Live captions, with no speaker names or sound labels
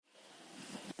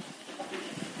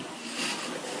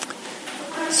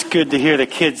It's good to hear the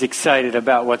kids excited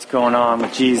about what's going on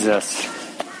with Jesus.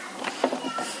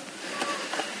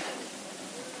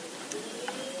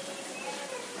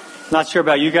 Not sure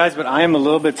about you guys, but I am a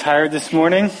little bit tired this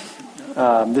morning.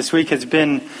 This week has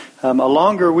been a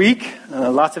longer week.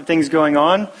 Lots of things going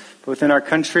on, both in our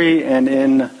country and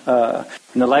in the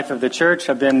life of the church.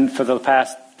 I've been for the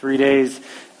past 3 days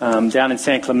down in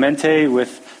San Clemente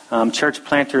with church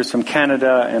planters from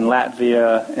Canada and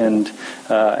Latvia and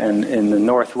in the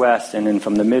Northwest and then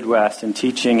from the Midwest, and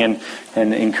teaching and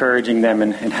encouraging them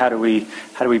and how do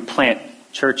we plant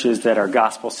churches that are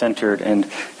gospel-centered and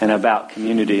about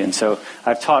community. And so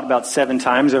I've taught about 7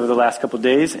 times over the last couple of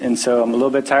days, and so I'm a little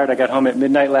bit tired. I got home at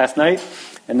midnight last night,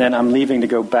 and then I'm leaving to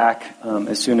go back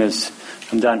as soon as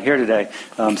I'm done here today.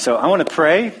 So I want to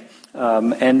pray,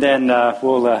 and then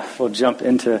we'll jump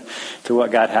into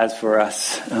what God has for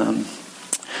us.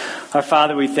 Our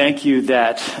Father, we thank you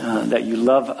that you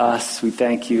love us. We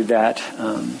thank you that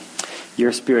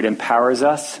your Spirit empowers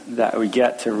us, that we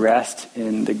get to rest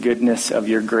in the goodness of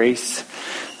your grace,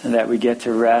 and that we get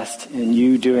to rest in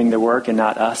you doing the work and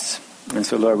not us. And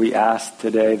so, Lord, we ask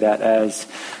today that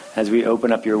as we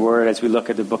open up your word, as we look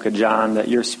at the book of John, that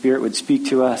your Spirit would speak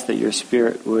to us, that your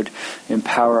Spirit would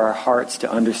empower our hearts to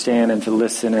understand and to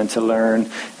listen and to learn,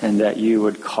 and that you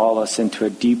would call us into a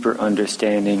deeper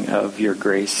understanding of your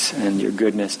grace and your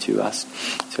goodness to us.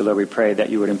 So, Lord, we pray that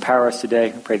you would empower us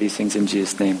today. We pray these things in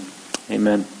Jesus' name.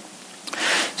 Amen.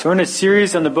 So we're in a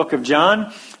series on the book of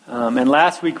John. And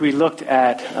last week we looked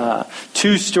at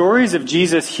 2 stories of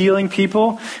Jesus healing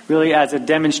people, really as a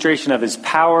demonstration of his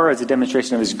power, as a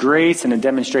demonstration of his grace, and a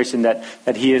demonstration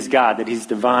that he is God, that he's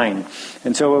divine.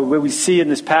 And so what we see in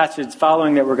this passage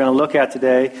following that we're going to look at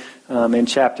today in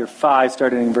chapter 5,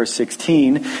 starting in verse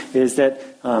 16, is that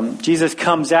Jesus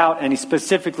comes out and he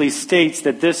specifically states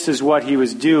that this is what he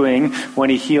was doing when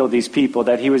he healed these people,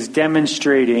 that he was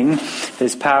demonstrating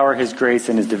his power, his grace,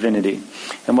 and his divinity.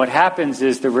 And what happens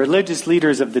is the religious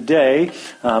leaders of the day,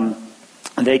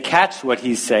 they catch what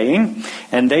he's saying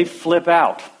and they flip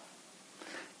out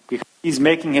because he's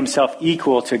making himself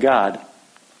equal to God.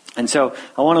 And so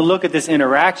I want to look at this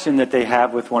interaction that they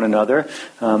have with one another,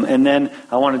 and then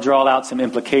I want to draw out some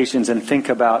implications and think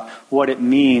about what it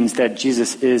means that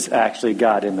Jesus is actually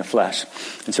God in the flesh.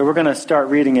 And so we're going to start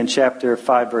reading in chapter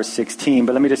 5, verse 16,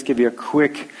 but let me just give you a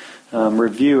quick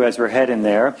review as we're heading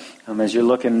there, as you're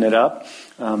looking it up.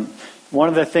 One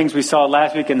of the things we saw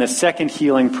last week in the second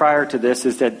healing prior to this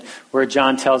is that where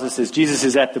John tells us is Jesus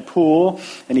is at the pool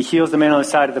and he heals the man on the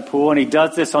side of the pool, and he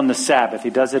does this on the Sabbath. He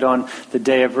does it on the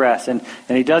day of rest. And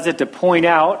he does it to point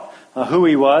out who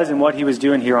he was and what he was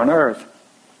doing here on earth.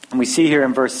 And we see here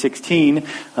in verse 16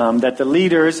 that the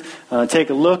leaders take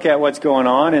a look at what's going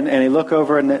on and they look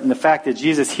over in the fact that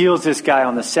Jesus heals this guy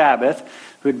on the Sabbath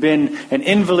who had been an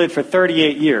invalid for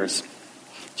 38 years.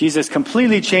 Jesus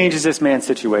completely changes this man's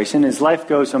situation. His life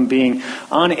goes from being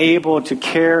unable to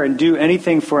care and do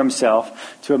anything for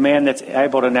himself to a man that's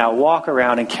able to now walk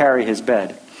around and carry his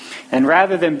bed. And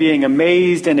rather than being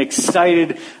amazed and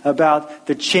excited about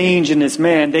the change in this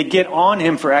man, they get on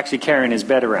him for actually carrying his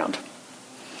bed around.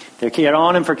 They get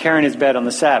on him for carrying his bed on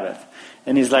the Sabbath.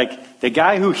 And he's like, the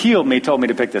guy who healed me told me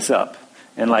to pick this up.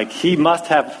 And he must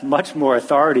have much more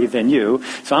authority than you,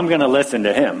 so I'm going to listen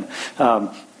to him.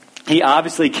 He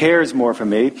obviously cares more for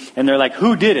me. And they're like,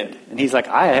 who did it? And he's like,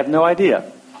 I have no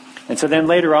idea. And so then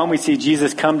later on we see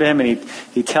Jesus come to him and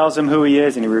he tells him who he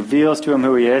is and he reveals to him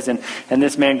who he is. And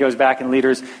this man goes back and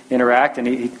leaders interact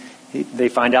and they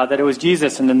find out that it was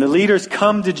Jesus. And then the leaders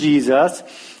come to Jesus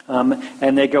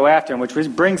and they go after him, which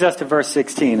brings us to verse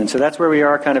 16. And so that's where we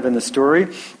are kind of in the story.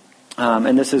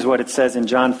 And this is what it says in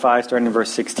John 5, starting in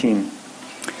verse 16.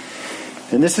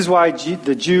 And this is why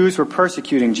the Jews were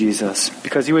persecuting Jesus,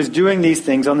 because he was doing these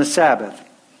things on the Sabbath.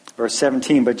 Verse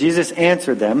 17, but Jesus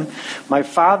answered them, my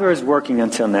Father is working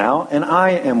until now, and I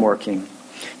am working.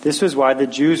 This was why the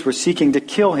Jews were seeking to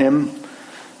kill him,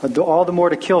 all the more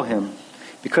to kill him,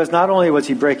 because not only was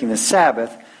he breaking the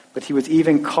Sabbath, but he was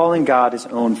even calling God his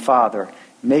own Father,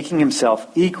 making himself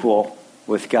equal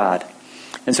with God.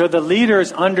 And so the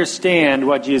leaders understand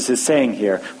what Jesus is saying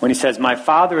here when he says, my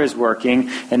Father is working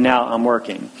and now I'm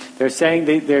working. They're saying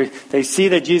they see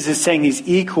that Jesus is saying he's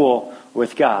equal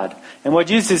with God. And what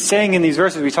Jesus is saying in these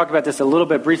verses, we talked about this a little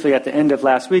bit briefly at the end of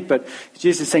last week, but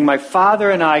Jesus is saying, my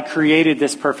Father and I created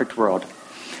this perfect world.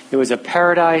 It was a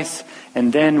paradise,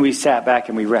 and then we sat back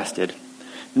and we rested.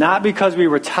 Not because we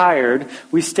were tired,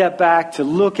 we stepped back to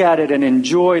look at it and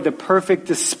enjoy the perfect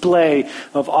display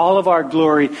of all of our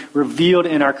glory revealed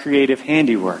in our creative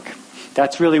handiwork.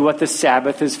 That's really what the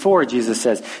Sabbath is for, Jesus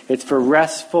says. It's for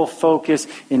restful, focused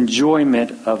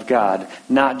enjoyment of God,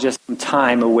 not just some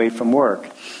time away from work.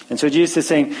 And so Jesus is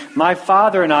saying, my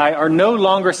Father and I are no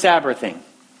longer Sabbathing.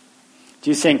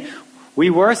 Jesus is saying, we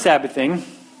were Sabbathing,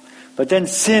 but then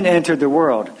sin entered the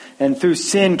world. And through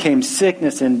sin came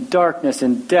sickness and darkness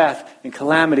and death and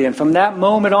calamity. And from that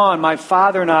moment on, my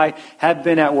Father and I have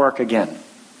been at work again.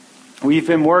 We've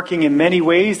been working in many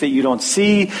ways that you don't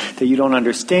see, that you don't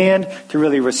understand, to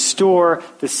really restore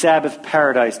the Sabbath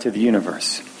paradise to the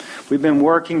universe. We've been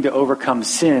working to overcome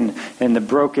sin and the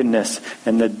brokenness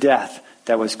and the death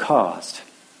that was caused.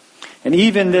 And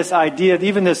even this idea,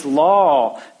 even this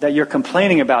law that you're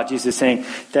complaining about, Jesus is saying,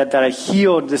 that I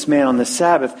healed this man on the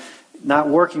Sabbath, not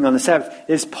working on the Sabbath,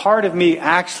 is part of me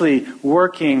actually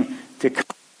working to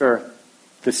conquer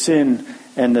the sin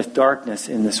and the darkness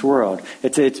in this world.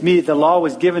 It's me. The law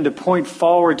was given to point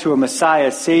forward to a Messiah,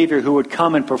 a Savior, who would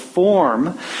come and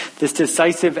perform this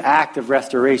decisive act of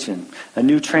restoration, a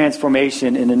new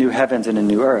transformation in a new heavens and a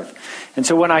new earth. And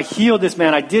so when I healed this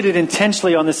man, I did it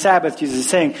intentionally on the Sabbath. Jesus is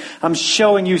saying, I'm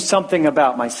showing you something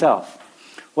about myself.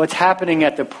 What's happening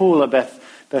at the pool of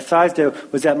Bethesda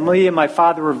was that me and my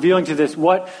Father were revealing to this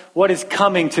what is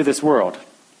coming to this world.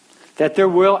 That there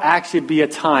will actually be a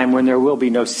time when there will be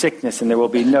no sickness and there will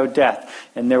be no death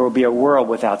and there will be a world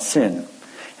without sin.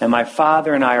 And my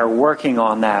Father and I are working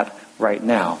on that right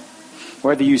now.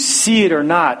 Whether you see it or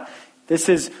not, this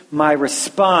is my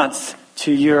response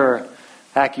to your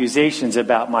accusations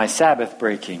about my Sabbath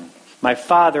breaking. My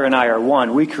Father and I are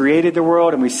one. We created the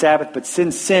world and we Sabbath, but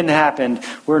since sin happened,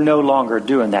 we're no longer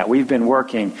doing that. We've been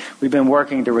working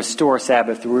to restore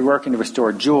Sabbath. We're working to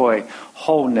restore joy,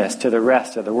 wholeness to the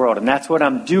rest of the world. And that's what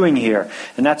I'm doing here.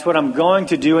 And that's what I'm going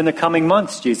to do in the coming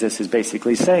months, Jesus is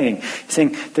basically saying. He's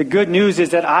saying the good news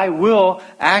is that I will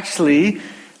actually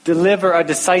deliver a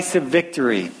decisive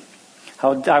victory.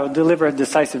 I will deliver a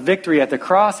decisive victory at the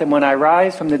cross, and when I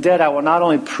rise from the dead, I will not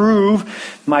only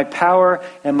prove my power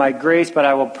and my grace, but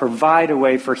I will provide a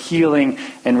way for healing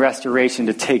and restoration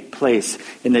to take place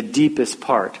in the deepest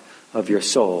part of your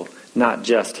soul, not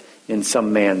just in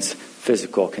some man's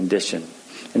physical condition.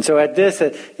 And so at this,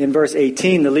 in verse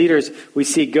 18, the leaders we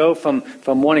see go from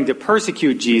wanting to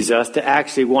persecute Jesus to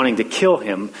actually wanting to kill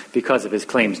him because of his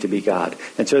claims to be God.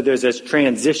 And so there's this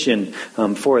transition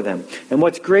for them. And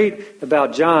what's great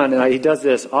about John, and he does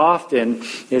this often,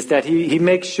 is that he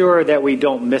makes sure that we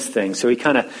don't miss things. So he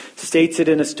kind of states it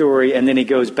in a story and then he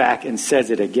goes back and says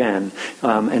it again.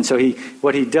 And so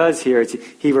what he does here is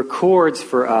he records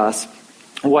for us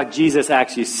what Jesus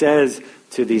actually says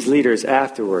to these leaders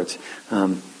afterwards.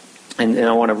 And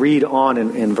I want to read on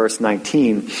in verse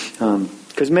 19,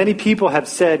 because many people have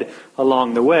said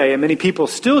along the way, and many people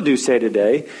still do say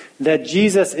today, that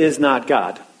Jesus is not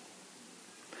God.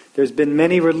 There's been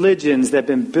many religions that have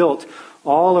been built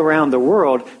all around the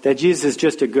world that Jesus is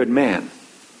just a good man,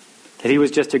 that he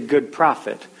was just a good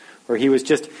prophet, or he was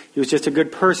just a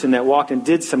good person that walked and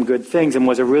did some good things and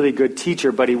was a really good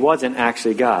teacher, but he wasn't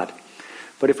actually God.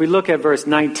 But if we look at verse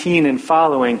 19 and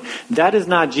following, that is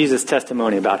not Jesus'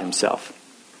 testimony about himself.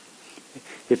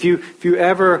 If you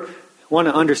ever want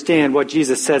to understand what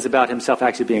Jesus says about himself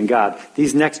actually being God,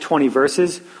 these next 20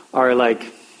 verses are like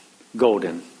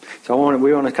golden. So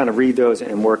we want to kind of read those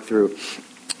and work through.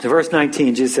 So verse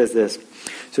 19, Jesus says this.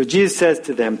 So Jesus says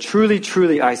to them, "Truly,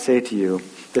 truly, I say to you,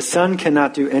 the Son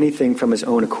cannot do anything from his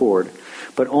own accord,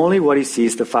 but only what he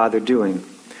sees the Father doing.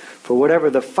 For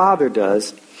whatever the Father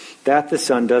does, that the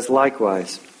Son does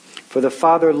likewise. For the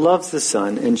Father loves the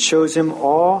Son and shows him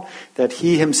all that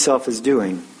he himself is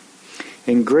doing.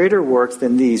 And greater works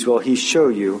than these will he show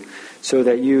you, so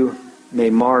that you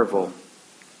may marvel.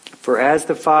 For as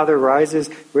the Father raises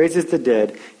the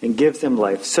dead and gives them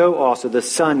life, so also the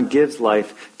Son gives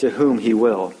life to whom he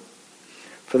will.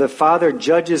 For the Father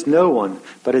judges no one,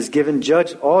 but has given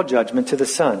all judgment to the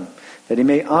Son, that he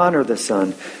may honor the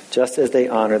Son, just as they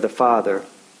honor the Father.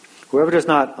 Whoever does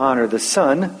not honor the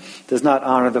Son does not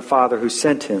honor the Father who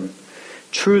sent him.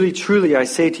 Truly, truly, I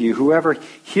say to you, whoever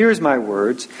hears my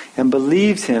words and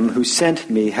believes him who sent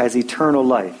me has eternal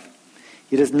life.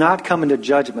 He does not come into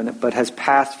judgment, but has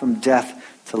passed from death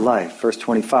to life." Verse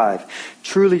 25.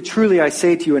 "Truly, truly, I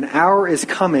say to you, an hour is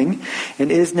coming and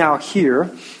is now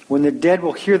here when the dead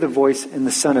will hear the voice and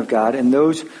the Son of God, and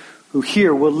those who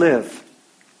hear will live.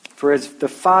 For as the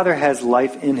Father has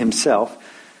life in himself,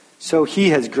 so he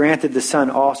has granted the Son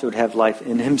also to have life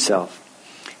in himself.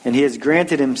 And he has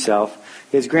granted him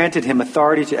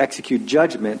authority to execute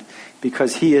judgment,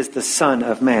 because he is the Son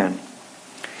of Man.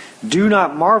 Do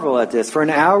not marvel at this, for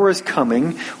an hour is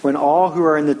coming when all who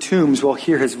are in the tombs will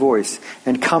hear his voice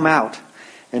and come out.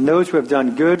 and those who have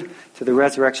done good to the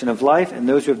resurrection of life, and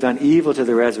those who have done evil to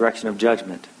the resurrection of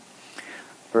judgment.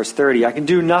 Verse 30, I can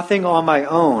do nothing on my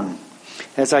own.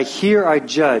 As I hear, I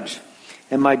judge,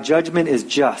 and my judgment is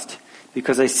just,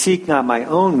 because I seek not my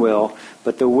own will,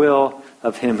 but the will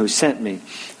of him who sent me.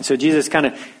 And so Jesus kind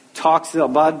of talks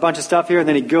about a bunch of stuff here, and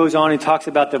then he goes on and talks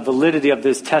about the validity of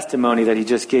this testimony that he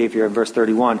just gave here in verse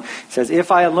 31. He says,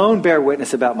 if I alone bear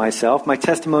witness about myself, my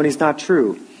testimony is not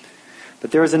true.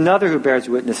 But there is another who bears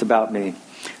witness about me.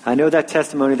 I know that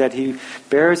testimony that he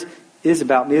bears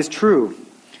about me is true.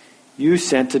 You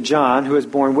sent to John, who has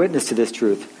borne witness to this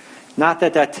truth. Not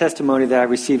that testimony that I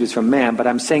received is from man, but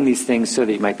I'm saying these things so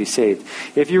that you might be saved.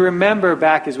 If you remember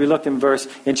back as we looked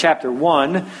in chapter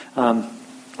 1,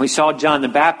 we saw John the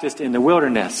Baptist in the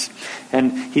wilderness,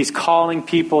 and he's calling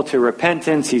people to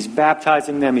repentance. He's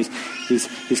baptizing them.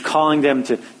 He's calling them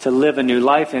to live a new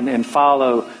life and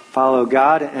follow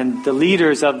God. And the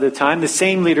leaders of the time, the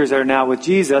same leaders that are now with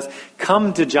Jesus,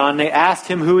 come to John. They asked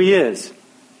him who he is.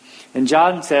 And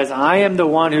John says, I am the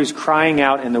one who's crying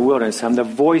out in the wilderness. I'm the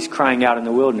voice crying out in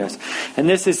the wilderness. And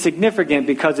this is significant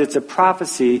because it's a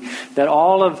prophecy that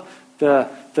all of the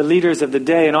leaders of the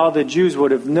day and all the Jews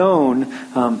would have known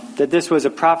that this was a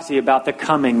prophecy about the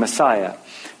coming Messiah.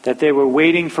 That they were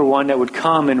waiting for one that would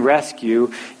come and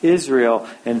rescue Israel.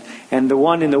 And the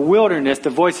one in the wilderness,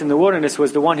 the voice in the wilderness,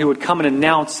 was the one who would come and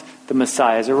announce the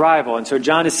Messiah's arrival. And so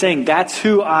John is saying, that's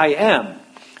who I am.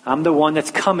 I'm the one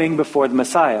that's coming before the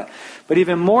Messiah. But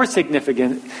even more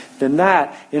significant than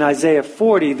that, in Isaiah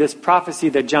 40, this prophecy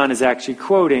that John is actually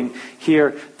quoting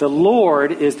here, the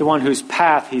Lord is the one whose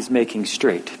path he's making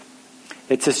straight.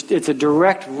 It's a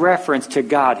direct reference to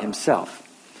God himself.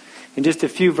 In just a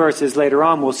few verses later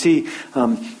on, we'll see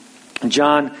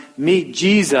John meet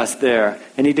Jesus there.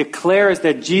 And he declares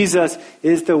that Jesus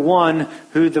is the one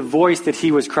who the voice that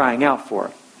he was crying out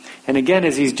for. And again,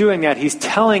 as he's doing that, he's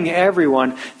telling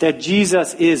everyone that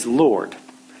Jesus is Lord.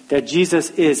 That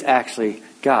Jesus is actually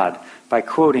God, by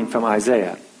quoting from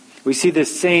Isaiah. We see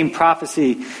this same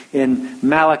prophecy in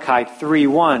Malachi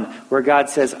 3:1, where God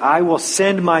says, I will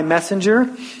send my messenger,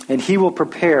 and he will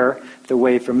prepare the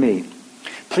way for me.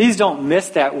 Please don't miss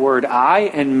that word, I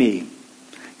and me.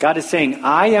 God is saying,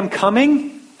 I am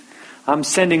coming. I'm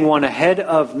sending one ahead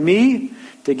of me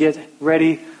to get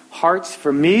ready hearts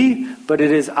for me, but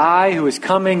it is I who is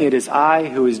coming. It is I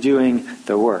who is doing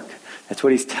the work. That's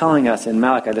what he's telling us in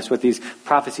Malachi. That's what these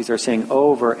prophecies are saying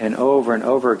over and over and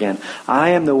over again.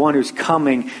 I am the one who's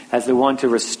coming as the one to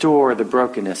restore the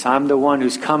brokenness. I'm the one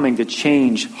who's coming to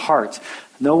change hearts.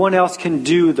 No one else can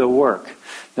do the work.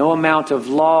 No amount of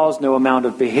laws, no amount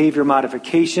of behavior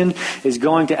modification is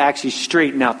going to actually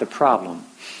straighten out the problem.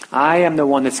 I am the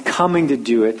one that's coming to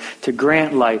do it, to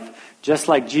grant life, just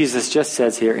like Jesus just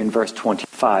says here in verse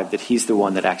 25, that he's the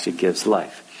one that actually gives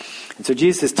life. And so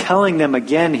Jesus is telling them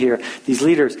again here, these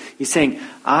leaders, he's saying,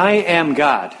 I am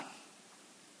God.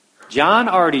 John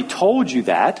already told you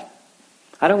that.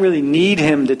 I don't really need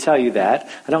him to tell you that.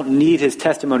 I don't need his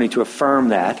testimony to affirm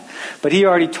that. But he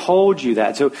already told you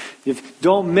that. So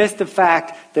don't miss the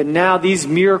fact that now these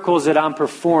miracles that I'm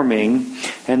performing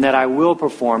and that I will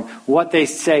perform, what they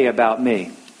say about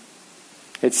me.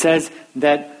 It says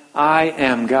that I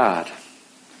am God.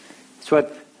 It's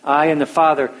what I and the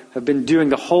Father have been doing.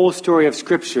 The whole story of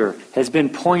Scripture has been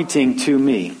pointing to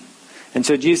me. And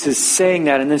so Jesus is saying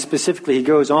that, and then specifically he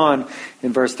goes on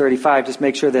in verse 35, just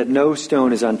make sure that no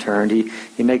stone is unturned.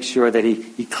 He makes sure that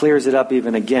he clears it up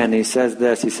even again. And he says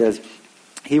this, he says,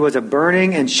 he was a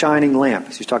burning and shining lamp.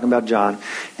 So he's talking about John.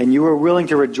 And you were willing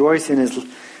to rejoice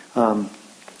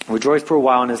rejoice for a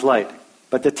while in his light.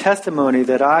 But the testimony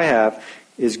that I have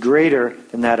is greater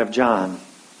than that of John.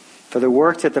 For the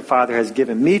works that the Father has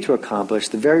given me to accomplish,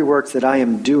 the very works that I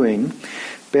am doing,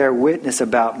 bear witness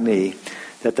about me,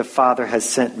 that the Father has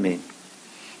sent me.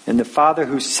 And the Father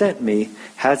who sent me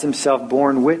has himself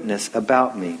borne witness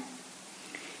about me.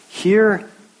 Hear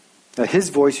his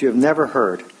voice you have never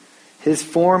heard, his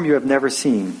form you have never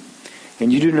seen,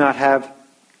 and you do not have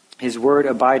his word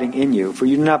abiding in you, for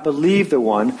you do not believe the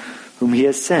one whom he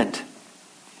has sent.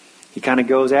 He kind of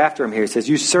goes after him here. He says,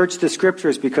 you search the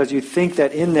Scriptures because you think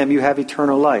that in them you have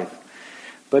eternal life.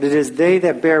 But it is they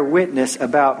that bear witness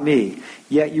about me.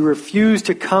 Yet you refuse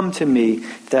to come to me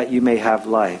that you may have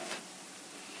life.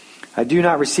 I do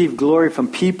not receive glory from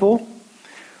people,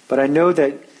 but I know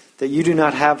that you do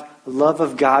not have love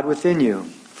of God within you.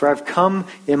 For I've come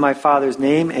in my Father's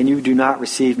name, and you do not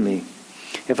receive me.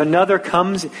 If another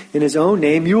comes in his own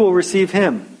name, you will receive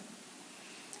him.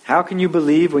 How can you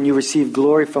believe when you receive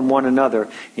glory from one another,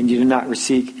 and you do not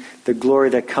receive the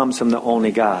glory that comes from the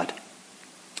only God?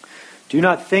 Do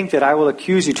not think that I will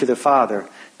accuse you to the Father.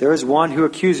 There is one who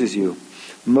accuses you,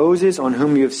 Moses, on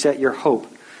whom you have set your hope.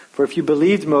 For if you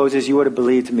believed Moses, you would have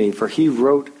believed me, for he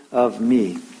wrote of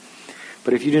me.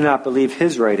 But if you do not believe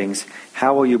his writings,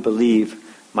 how will you believe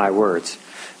my words?"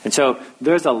 And so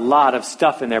there's a lot of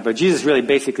stuff in there, but Jesus really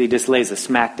basically just lays a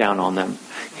smackdown on them.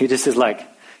 He just is like,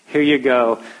 here you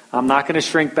go. I'm not going to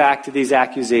shrink back to these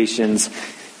accusations.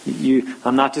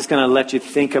 I'm not just going to let you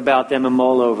think about them and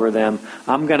mull over them.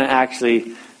 I'm going to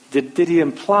actually... Did he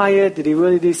imply it? Did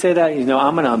he say that? I'm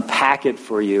going to unpack it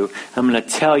for you. I'm going to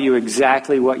tell you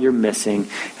exactly what you're missing.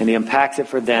 And he unpacks it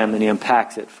for them, and he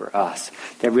unpacks it for us.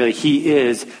 That really he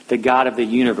is the God of the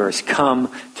universe,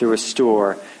 come to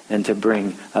restore and to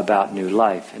bring about new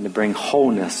life and to bring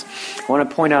wholeness. I want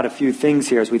to point out a few things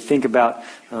here as we think about,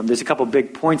 there's a couple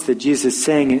big points that Jesus is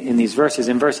saying in these verses.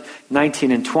 In verse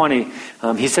 19 and 20,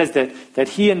 he says that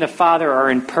he and the Father are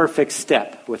in perfect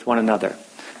step with one another.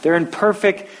 They're in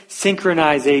perfect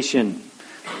synchronization.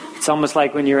 It's almost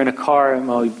like when you're in a car.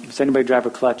 Does anybody drive a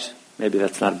clutch? Maybe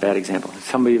that's not a bad example.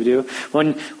 Some of you do.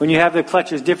 When you have the clutch,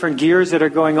 there's different gears that are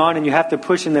going on, and you have to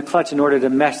push in the clutch in order to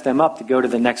mesh them up to go to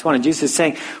the next one. And Jesus is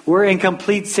saying, we're in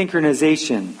complete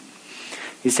synchronization.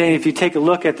 He's saying, if you take a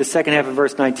look at the second half of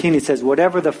verse 19, he says,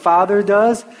 whatever the Father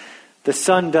does, the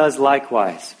Son does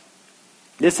likewise.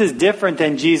 This is different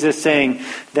than Jesus saying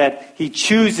that he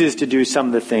chooses to do some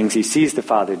of the things he sees the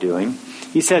Father doing.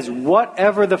 He says,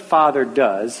 whatever the Father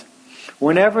does,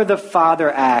 whenever the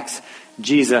Father acts,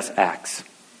 Jesus acts.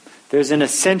 There's an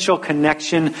essential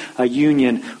connection, a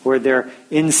union, where they're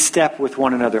in step with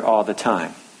one another all the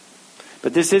time.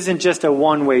 But this isn't just a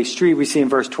one-way street. We see in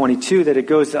verse 22 that it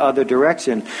goes the other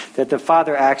direction, that the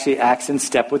Father actually acts in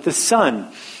step with the Son.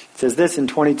 It says this in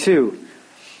 22.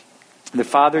 The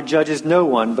Father judges no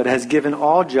one, but has given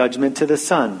all judgment to the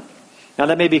Son. Now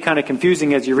that may be kind of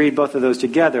confusing as you read both of those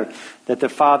together, that the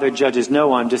Father judges no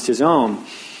one, just his own.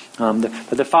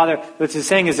 But the Father, what it's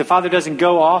saying is the Father doesn't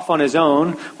go off on his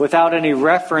own without any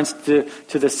reference to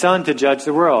the Son to judge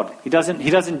the world. He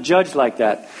doesn't judge like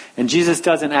that. And Jesus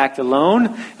doesn't act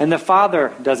alone, and the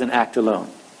Father doesn't act alone.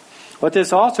 What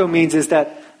this also means is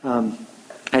that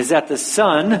the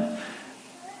Son,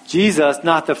 Jesus,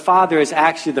 not the Father, is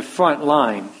actually the front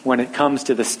line when it comes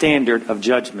to the standard of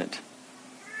judgment.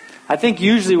 I think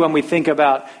usually when we think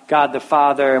about God the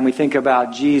Father and we think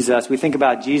about Jesus as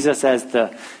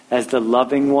the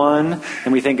loving one,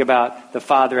 and we think about the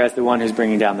Father as the one who's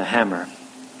bringing down the hammer.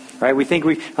 Right? We think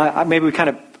maybe we kind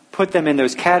of put them in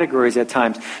those categories at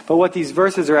times. But what these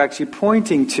verses are actually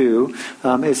pointing to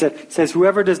is that it says,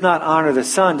 whoever does not honor the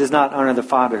Son does not honor the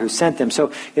Father who sent them.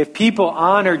 So if people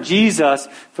honor Jesus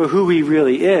for who he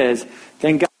really is,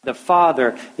 then God the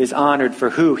Father is honored for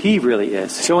who he really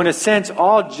is. So in a sense,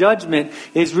 all judgment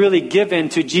is really given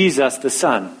to Jesus the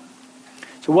Son.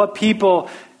 So what people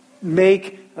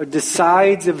make or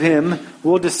decides of him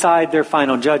will decide their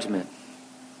final judgment.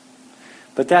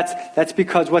 But that's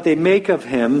because what they make of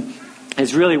him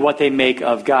is really what they make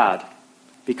of God,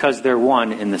 because they're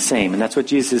one and the same. And that's what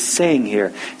Jesus is saying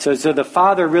here. So the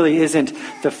Father really isn't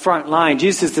the front line.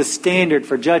 Jesus is the standard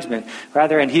for judgment.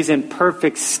 Rather, and he's in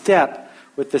perfect step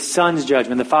with the Son's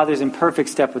judgment. The Father's in perfect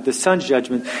step with the Son's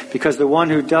judgment, because the one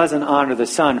who doesn't honor the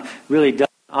Son really doesn't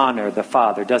honor the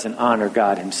Father, doesn't honor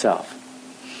God himself.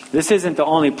 This isn't the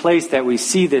only place that we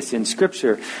see this in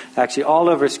Scripture. Actually, all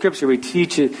over Scripture, it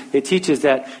teaches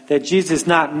that Jesus is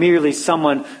not merely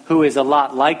someone who is a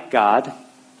lot like God,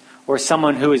 or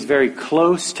someone who is very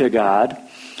close to God,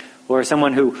 or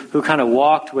someone who kind of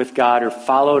walked with God or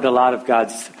followed a lot of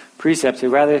God's precepts.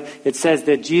 Rather, it says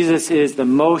that Jesus is the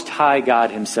Most High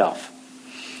God himself.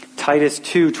 Titus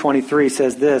 2:23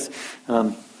 says this.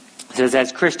 It says,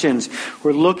 as Christians,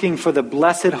 we're looking for the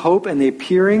blessed hope and the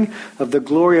appearing of the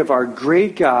glory of our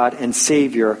great God and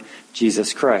Savior,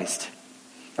 Jesus Christ.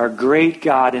 Our great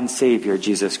God and Savior,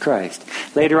 Jesus Christ.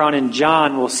 Later on in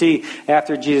John, we'll see,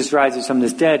 after Jesus rises from the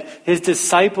dead, his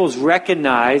disciples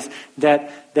recognize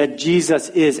that Jesus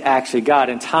is actually God.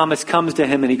 And Thomas comes to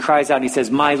him and he cries out and he says,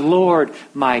 my Lord,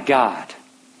 my God.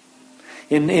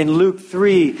 In Luke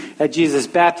 3, at Jesus'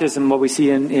 baptism, what we see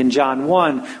in John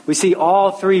 1, we see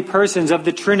all three persons of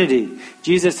the Trinity.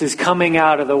 Jesus is coming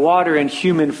out of the water in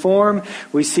human form.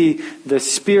 We see the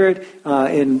Spirit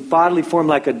in bodily form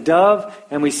like a dove.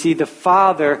 And we see the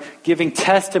Father giving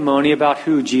testimony about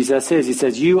who Jesus is. He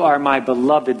says, you are my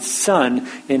beloved Son,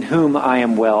 in whom I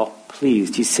am well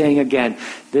pleased. He's saying again,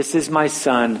 this is my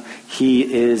Son. He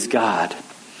is God.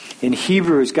 In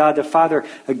Hebrews, God the Father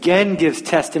again gives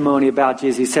testimony about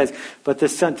Jesus. He says, but the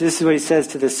Son, this is what he says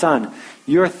to the Son,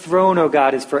 your throne, O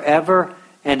God, is forever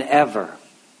and ever.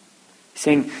 He's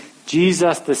saying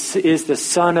Jesus is the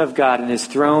Son of God, and his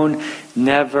throne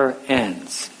never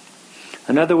ends.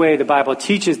 Another way the Bible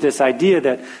teaches this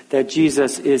idea that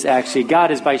Jesus is actually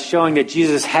God is by showing that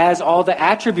Jesus has all the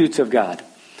attributes of God.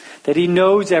 That he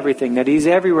knows everything, that he's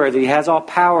everywhere, that he has all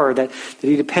power, that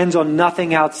he depends on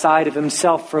nothing outside of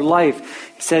himself for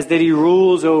life. It says that he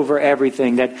rules over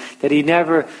everything, that he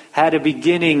never had a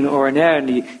beginning or an end.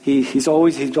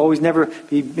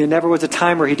 There never was a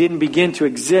time where he didn't begin to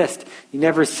exist. He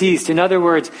never ceased. In other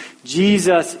words,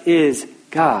 Jesus is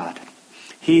God.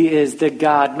 He is the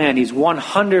God-man. He's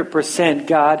 100%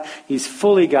 God. He's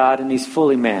fully God and he's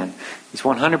fully man. He's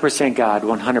 100% God,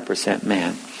 100%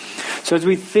 man. So as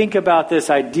we think about this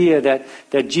idea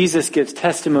that Jesus gives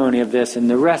testimony of this and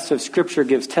the rest of Scripture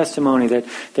gives testimony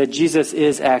that Jesus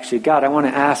is actually God, I want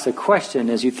to ask a question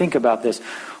as you think about this.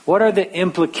 What are the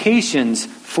implications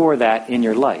for that in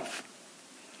your life?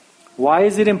 Why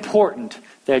is it important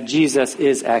that Jesus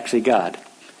is actually God?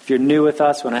 If you're new with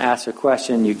us, when I ask a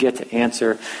question, you get to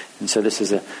answer. And so this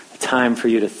is a time for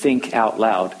you to think out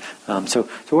loud. So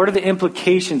what are the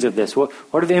implications of this? What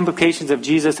are the implications of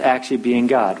Jesus actually being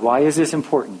God? Why is this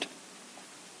important?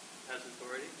 Has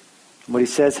authority. What he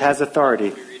says has authority.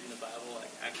 We read in the Bible,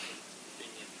 like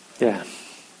opinion. Yeah.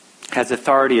 Has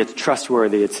authority, it's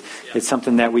trustworthy, it's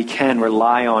something that we can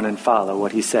rely on and follow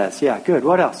what he says. Yeah, good.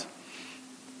 What else?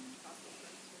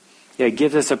 Yeah, it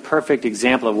gives us a perfect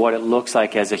example of what it looks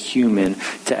like as a human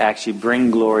to actually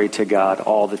bring glory to God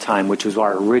all the time, which was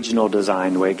our original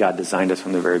design, the way God designed us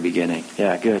from the very beginning.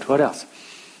 Yeah, good. What else?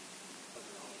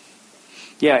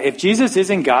 Yeah, if Jesus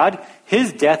isn't God,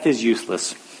 his death is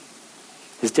useless.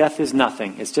 His death is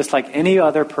nothing. It's just like any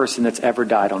other person that's ever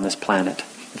died on this planet,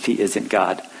 if he isn't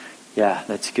God. Yeah,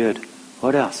 that's good.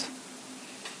 What else?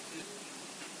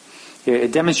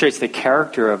 It demonstrates the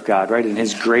character of God, right? And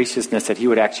his graciousness that he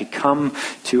would actually come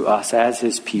to us as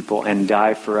his people and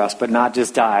die for us. But not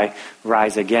just die,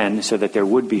 rise again so that there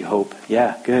would be hope.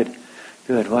 Yeah, good.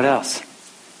 Good. What else?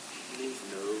 He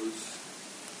knows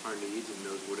our needs and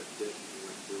knows what it did and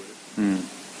went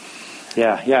through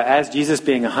it. Yeah. As Jesus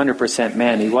being 100%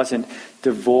 man, he wasn't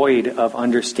devoid of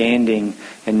understanding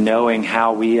and knowing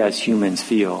how we as humans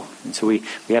feel. And so we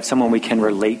have someone we can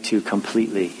relate to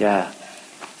completely. Yeah.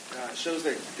 It shows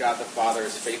that God the Father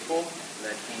is faithful, and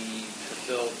that he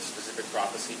fulfilled specific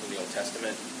prophecy from the Old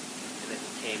Testament, and that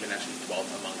he came and actually dwelt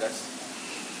among us.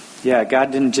 Yeah,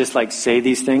 God didn't just say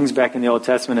these things back in the Old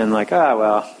Testament and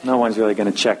no one's really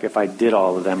going to check if I did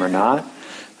all of them or not.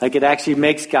 It actually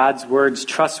makes God's words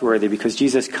trustworthy because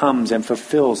Jesus comes and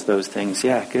fulfills those things.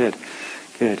 Yeah, good.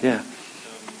 Good, yeah. It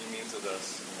means with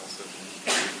us and also in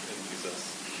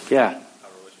Jesus. Yeah. Our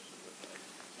relationship with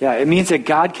God. Yeah, it means that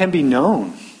God can be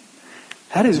known.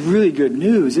 That is really good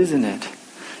news, isn't it?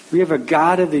 We have a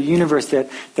God of the universe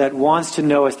that wants to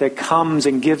know us, that comes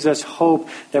and gives us hope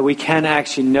that we can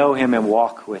actually know him and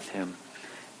walk with him.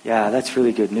 Yeah, that's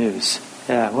really good news.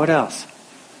 Yeah, what else?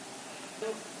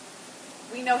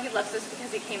 We know he loves us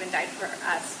because he came and died for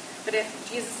us. But if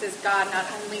Jesus is God, not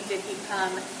only did he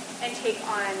come and take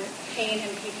on pain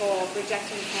and people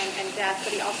rejecting him and death,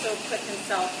 but he also put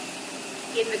himself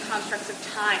in the constructs of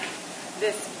time.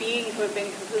 This being who had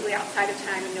been completely outside of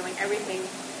time and knowing everything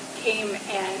came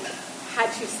and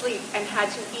had to sleep and had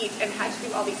to eat and had to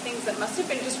do all these things that must have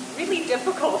been just really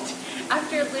difficult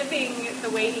after living the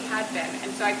way he had been.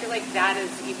 And so I feel like that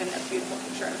is even a beautiful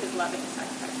picture of his love and his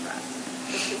sacrifice for us.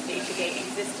 Just his day-to-day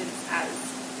existence as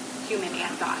human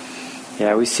and God.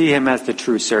 Yeah, we see him as the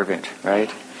true servant, right?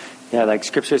 Yeah,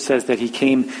 Scripture says that he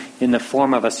came in the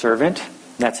form of a servant.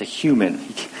 That's a human.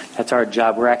 That's our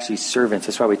job. We're actually servants.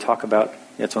 That's why we talk about,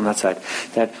 it's on that side,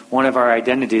 that one of our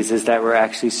identities is that we're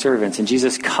actually servants. And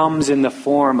Jesus comes in the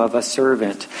form of a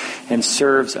servant and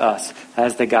serves us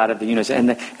as the God of the universe.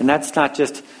 And that's not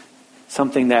just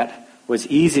something that was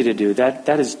easy to do.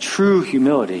 That is true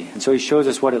humility. And so he shows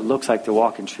us what it looks like to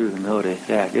walk in true humility.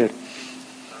 Yeah, good.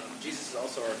 Jesus is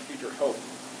also our future hope.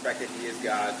 The fact that he is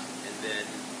God, and then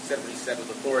said what he said with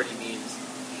authority means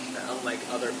that unlike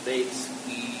other faiths,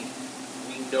 we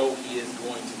know he is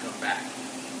going to come back,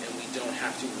 and we don't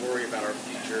have to worry about our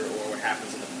future or what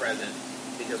happens in the present,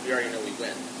 because we already know we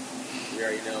win. We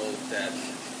already know that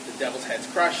the devil's head's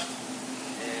crushed,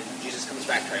 and Jesus comes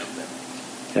back triumphant.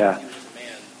 Yeah. He was just a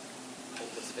man,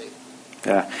 hopeless faith.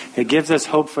 Yeah. It gives us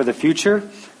hope for the future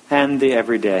and the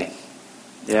everyday.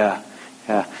 Yeah.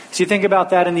 Yeah. So you think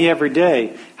about that in the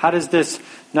everyday. How does this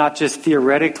not just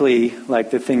theoretically,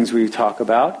 like the things we talk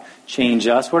about, change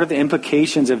us? What are the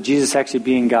implications of Jesus actually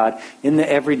being God in the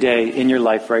everyday in your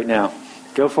life right now?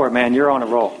 Go for it, man. You're on a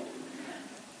roll.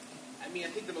 I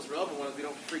think the most relevant one is we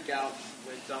don't freak out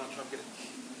when Donald Trump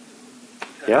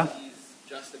because Yeah. he's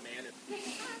just a man.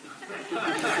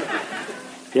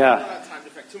 Yeah. Not have time to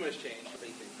affect too much change.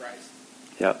 Faith in Christ.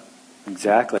 Yep.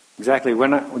 Exactly. Exactly.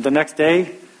 The next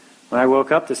day, when I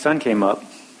woke up, the sun came up.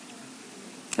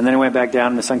 And then it went back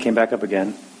down and the sun came back up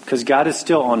again. Because God is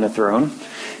still on the throne.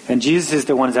 And Jesus is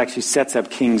the one that actually sets up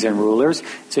kings and rulers.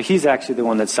 So he's actually the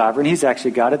one that's sovereign. He's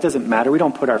actually God. It doesn't matter. We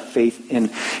don't put our faith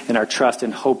in our trust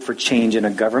and hope for change in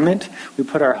a government. We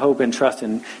put our hope and trust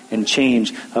in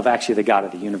change of actually the God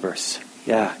of the universe.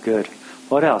 Yeah, good.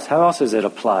 What else? How else does it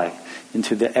apply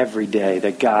into the everyday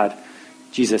that God,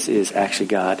 Jesus is actually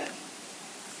God?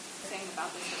 Saying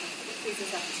about this, it frees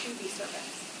us up to be servants.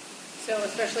 So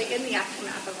especially in the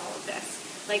aftermath of all of this,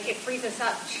 like it frees us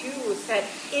up to set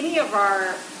any of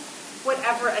our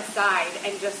whatever aside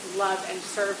and just love and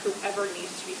serve whoever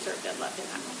needs to be served and loved in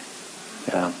that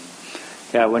moment.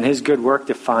 Yeah. Yeah, when his good work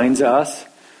defines us,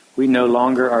 we no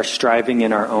longer are striving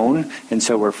in our own, and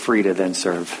so we're free to then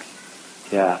serve.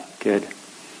 Yeah, good.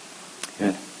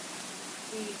 Good.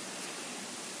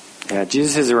 Yeah,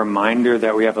 Jesus is a reminder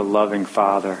that we have a loving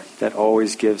Father that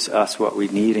always gives us what we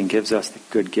need and gives us the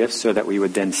good gifts so that we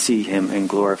would then see him and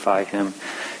glorify him.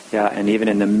 Yeah, and even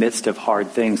in the midst of hard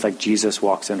things, like Jesus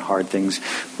walks in hard things,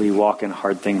 we walk in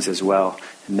hard things as well,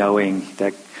 knowing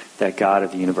that God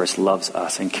of the universe loves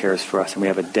us and cares for us. And we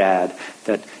have a dad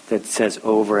that says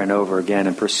over and over again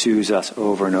and pursues us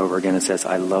over and over again and says,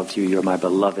 I love you. You're my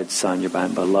beloved son. You're my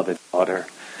beloved daughter.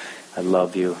 I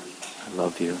love you. I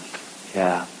love you.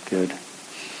 Yeah, good.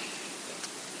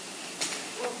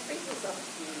 Well, it brings us up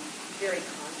to be very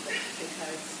confident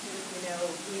because,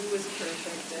 he was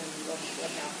perfect and look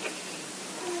what happened.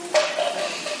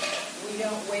 We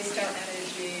don't waste our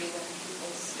energy when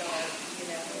people start,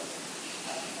 getting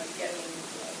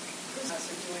us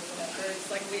or doing whatever.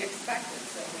 It's like we expect it,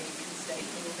 so we can stay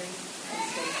moving and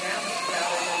stay grounded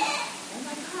rather than, oh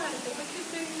my God, if I could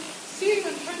see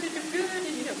I'm trying to do good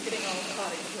and, getting all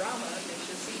caught in drama. It's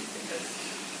just because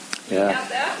you have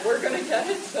that, we're going to get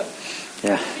it, so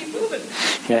keep moving.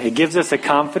 Yeah, it gives us a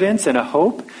confidence and a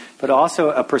hope, but also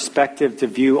a perspective to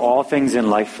view all things in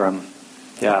life from.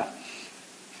 Yeah.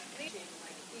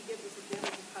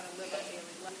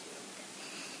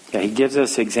 Yeah, he gives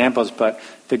us examples, but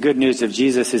the good news of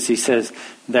Jesus is he says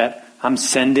that I'm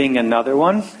sending another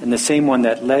one, and the same one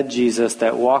that led Jesus,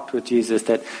 that walked with Jesus,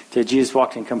 that Jesus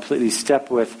walked in completely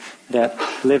step with, that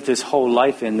lived his whole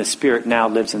life in, the Spirit now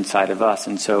lives inside of us.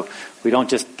 And so we don't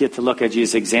just get to look at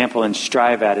Jesus' example and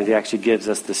strive at it. He actually gives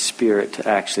us the Spirit to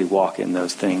actually walk in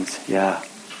those things. Yeah.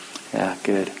 Yeah,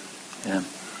 good. Yeah.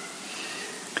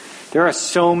 There are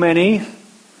so many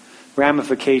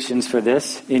ramifications for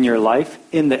this in your life,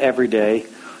 in the everyday,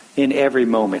 in every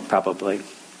moment probably.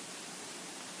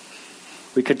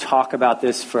 We could talk about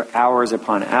this for hours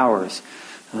upon hours.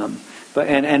 But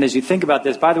as you think about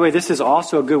this, by the way, this is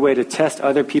also a good way to test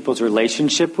other people's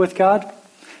relationship with God,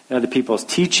 and other people's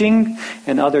teaching,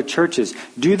 and other churches.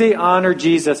 Do they honor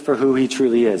Jesus for who he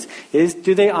truly is?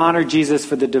 Do they honor Jesus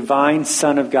for the divine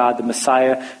Son of God, the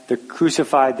Messiah, the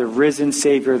crucified, the risen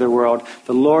Savior of the world,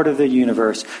 the Lord of the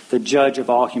universe, the judge of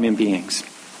all human beings?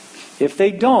 If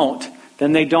they don't,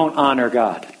 then they don't honor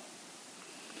God.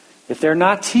 If they're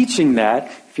not teaching that,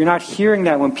 if you're not hearing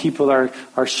that when people are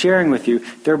sharing with you,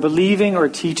 they're believing or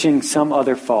teaching some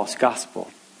other false gospel.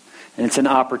 And it's an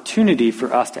opportunity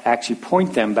for us to actually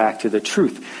point them back to the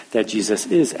truth that Jesus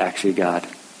is actually God.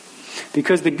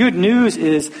 Because the good news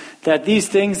is that these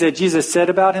things that Jesus said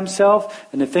about himself,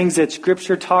 and the things that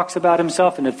Scripture talks about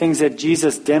himself, and the things that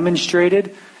Jesus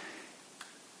demonstrated,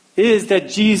 is that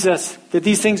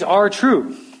these things are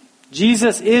true.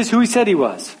 Jesus is who he said he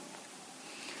was.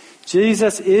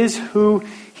 Jesus is who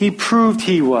he proved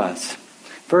he was.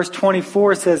 Verse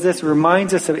 24 says this,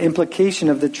 reminds us of implication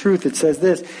of the truth. It says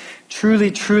this,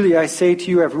 truly, truly, I say to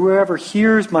you, whoever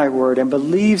hears my word and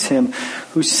believes him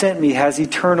who sent me has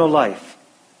eternal life.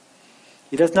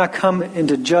 He does not come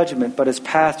into judgment, but is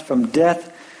passed from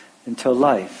death into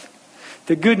life.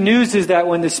 The good news is that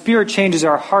when the Spirit changes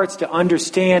our hearts to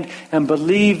understand and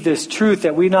believe this truth,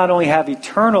 that we not only have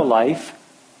eternal life,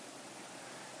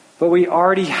 but we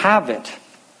already have it.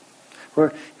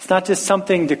 It's not just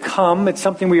something to come, it's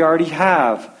something we already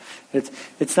have.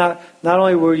 It's not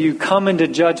only will you come into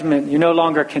judgment, you're no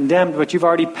longer condemned, but you've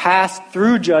already passed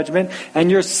through judgment and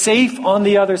you're safe on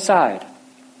the other side.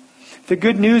 The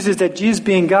good news is that Jesus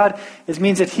being God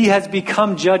means that he has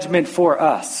become judgment for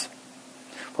us.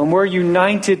 When we're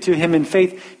united to him in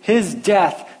faith, his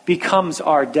death becomes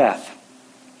our death.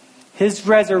 His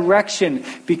resurrection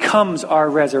becomes our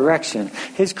resurrection.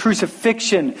 His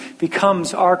crucifixion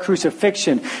becomes our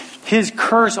crucifixion. His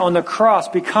curse on the cross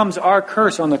becomes our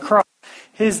curse on the cross.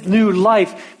 His new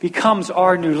life becomes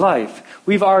our new life.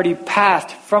 We've already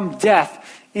passed from death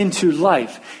into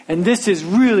life. And this is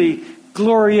really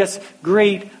glorious,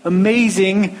 great,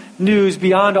 amazing news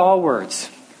beyond all words.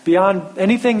 Beyond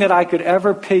anything that I could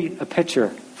ever paint a picture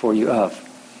for you of.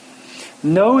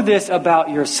 Know this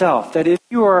about yourself, that if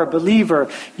you are a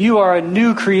believer, you are a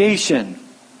new creation.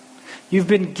 You've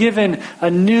been given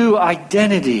a new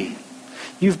identity.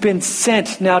 You've been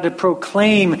sent now to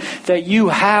proclaim that you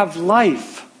have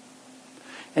life.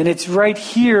 And it's right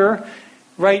here,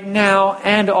 right now,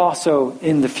 and also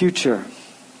in the future.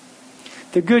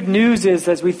 The good news is,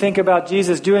 as we think about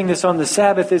Jesus doing this on the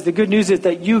Sabbath, is the good news is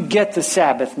that you get the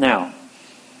Sabbath now.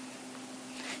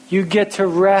 You get to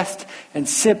rest and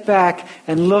sit back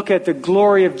and look at the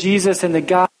glory of Jesus and the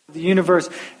God of the universe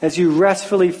as you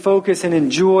restfully focus and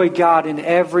enjoy God in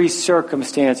every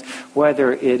circumstance,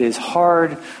 whether it is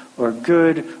hard or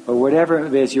good or whatever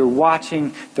it is. You're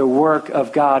watching the work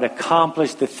of God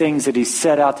accomplish the things that He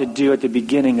set out to do at the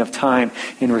beginning of time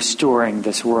in restoring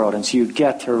this world. And so you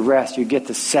get to rest, you get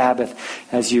the Sabbath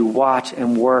as you watch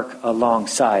and work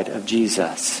alongside of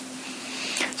Jesus.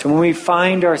 So when we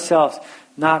find ourselves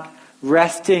not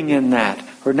resting in that,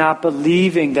 or not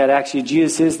believing that actually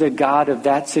Jesus is the God of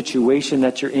that situation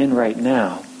that you're in right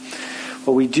now,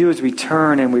 what we do is we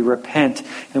turn and we repent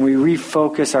and we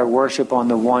refocus our worship on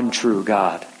the one true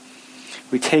God.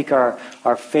 We take our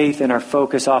faith and our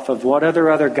focus off of what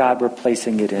other God we're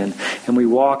placing it in, and we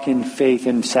walk in faith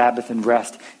and Sabbath and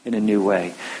rest in a new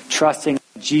way, trusting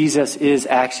Jesus is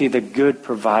actually the good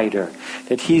provider,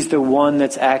 that He's the one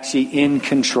that's actually in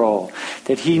control,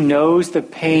 that He knows the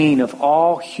pain of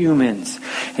all humans,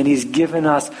 and He's given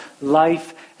us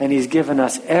life, and He's given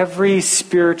us every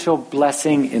spiritual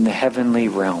blessing in the heavenly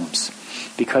realms,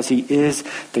 because He is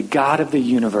the God of the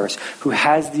universe who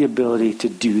has the ability to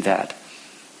do that.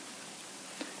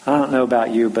 I don't know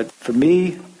about you, but for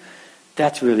me,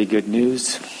 that's really good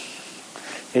news.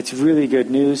 It's really good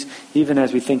news, even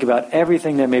as we think about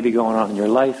everything that may be going on in your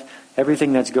life,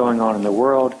 everything that's going on in the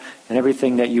world, and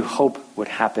everything that you hope would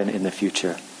happen in the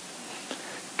future.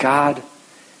 God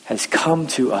has come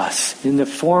to us in the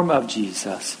form of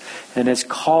Jesus and has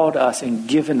called us and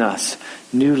given us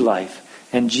new life.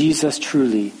 And Jesus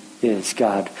truly is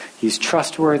God. He's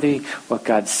trustworthy. What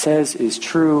God says is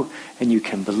true, and you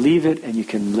can believe it, and you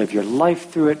can live your life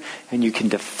through it, and you can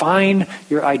define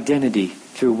your identity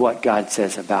through what God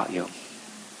says about you.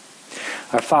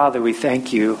 Our Father, we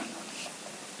thank you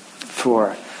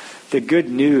for the good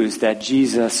news that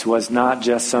Jesus was not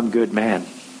just some good man.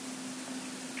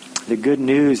 The good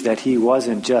news that He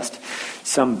wasn't just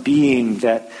some being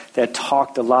that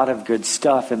talked a lot of good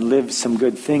stuff and lived some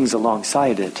good things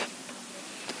alongside it.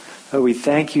 But we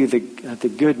thank you,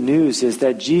 the good news is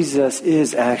that Jesus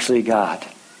is actually God.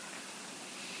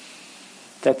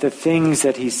 That the things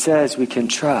that He says we can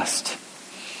trust.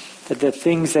 That the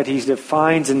things that He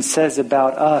defines and says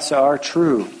about us are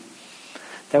true.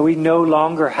 That we no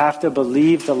longer have to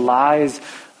believe the lies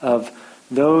of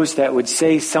those that would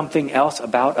say something else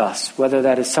about us, whether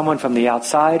that is someone from the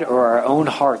outside or our own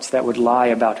hearts that would lie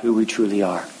about who we truly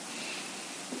are.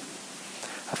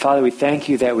 Father, we thank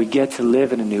you that we get to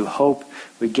live in a new hope.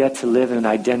 We get to live in an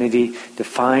identity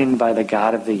defined by the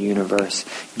God of the universe,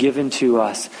 given to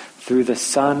us through the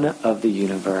Son of the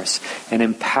universe, and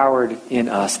empowered in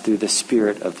us through the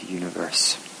Spirit of the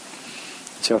universe.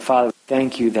 So, Father,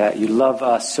 thank you that you love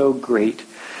us so great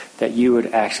that you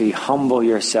would actually humble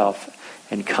yourself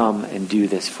and come and do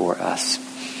this for us.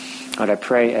 Lord, I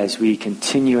pray as we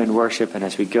continue in worship and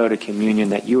as we go to communion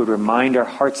that you would remind our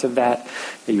hearts of that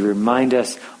you remind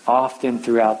us often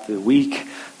throughout the week,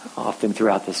 often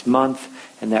throughout this month,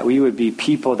 and that we would be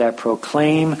people that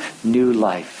proclaim new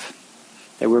life.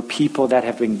 That we're people that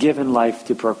have been given life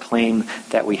to proclaim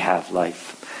that we have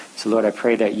life. So Lord, I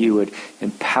pray that you would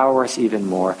empower us even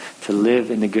more to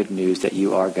live in the good news that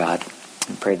you are God.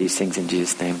 I pray these things in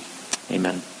Jesus' name.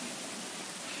 Amen.